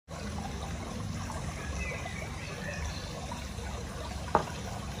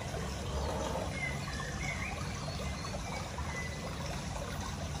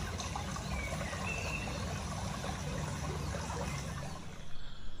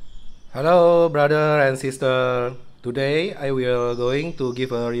Hello brother and sister. Today I will going to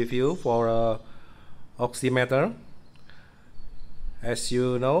give a review for a oximeter. As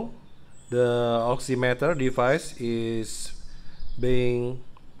you know, the oximeter device is being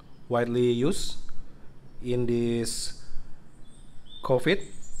widely used in this COVID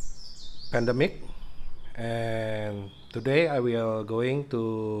pandemic, and today I will going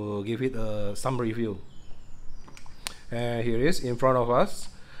to give it some review. And here is in front of us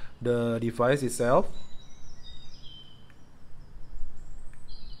the device itself.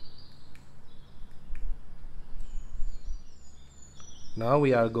 Now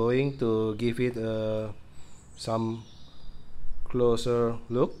we are going to give it some closer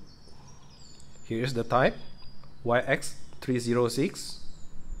look. Here is the type yx306.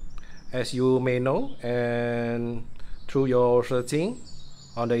 As you may know, and through your searching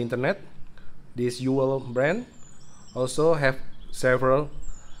on the internet, this Yuwell brand also have several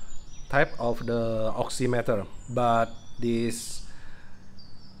type of the oximeter, but this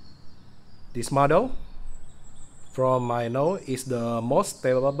model from my know is the most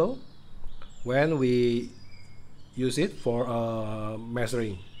stable when we use it for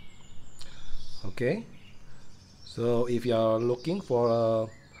measuring. Okay, so if you are looking for a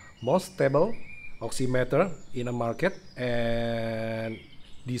most stable oximeter in a market and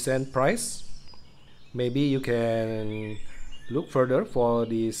decent price, maybe you can look further for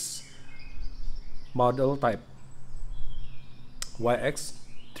this model type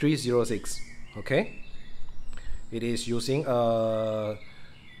yx306. Okay, it is using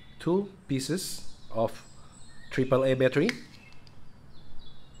two pieces of AAA battery.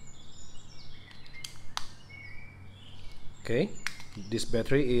 Okay, this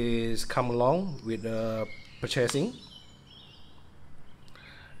battery is come along with the purchasing,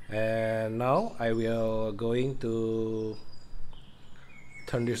 and now I will going to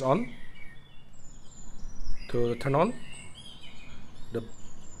turn this on. To turn on,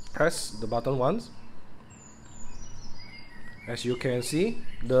 press the button once. As you can see,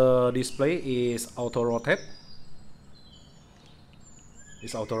 the display is auto rotate.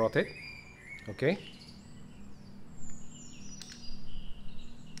 It's auto rotate. Okay.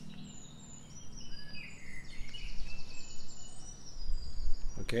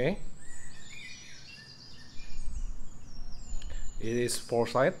 Okay. It is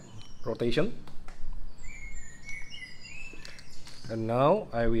 4-side rotation. And now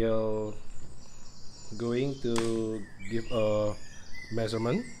I will going to give a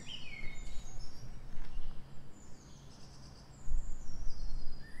measurement.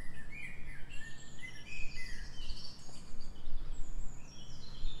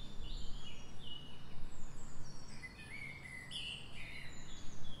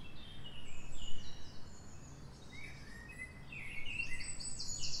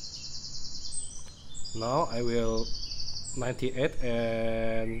 Now I will 98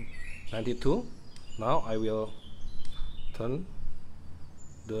 and 92. Now I will turn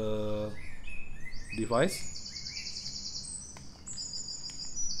the device.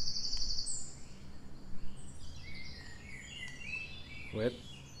 Wait.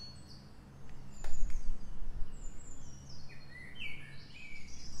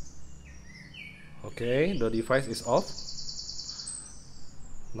 Okay, the device is off.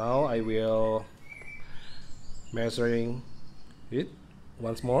 Now I will measuring it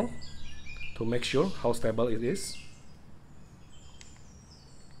once more to make sure how stable it is.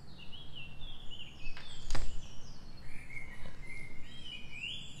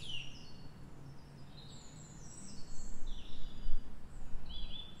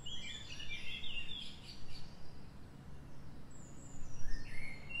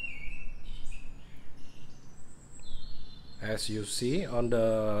 As you see on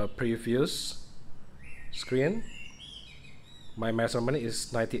the previous screen, my measurement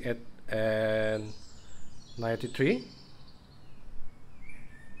is 98 and 93.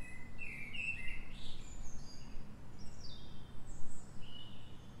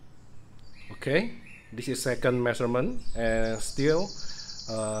 Okay, this is second measurement and still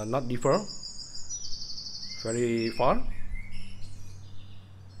not differ very far.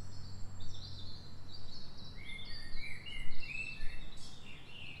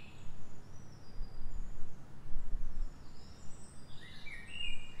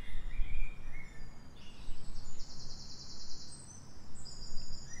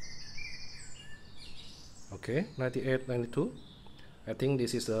 Okay, 98, 92. I think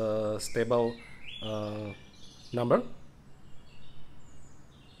this is a stable number.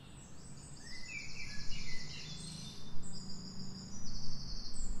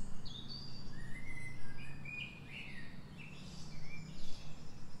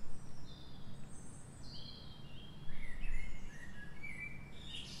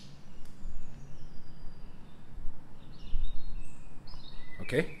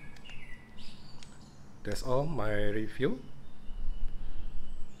 Okay, that's all my review.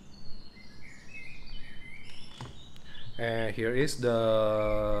 And here is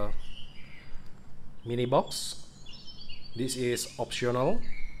the mini box. This is optional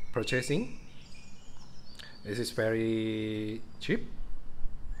purchasing. This is very cheap.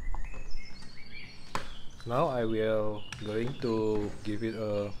 Now I will going to give it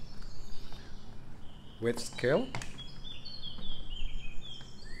a weight scale.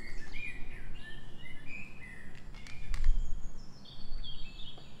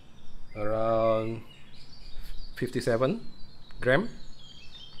 Around 57 gram.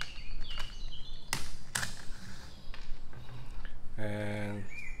 And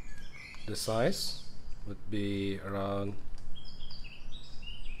the size would be around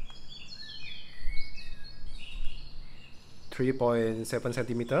 3.7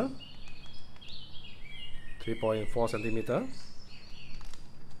 centimeter, 3.4 centimeter,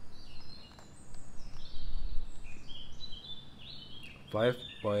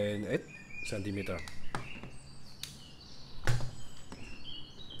 5.8 centimeter.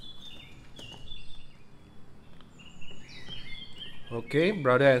 Okay,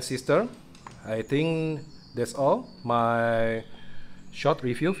 brother and sister, I think that's all my short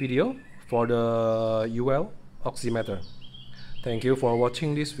review video for the Yuwell oximeter. Thank you for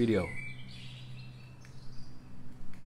watching this video.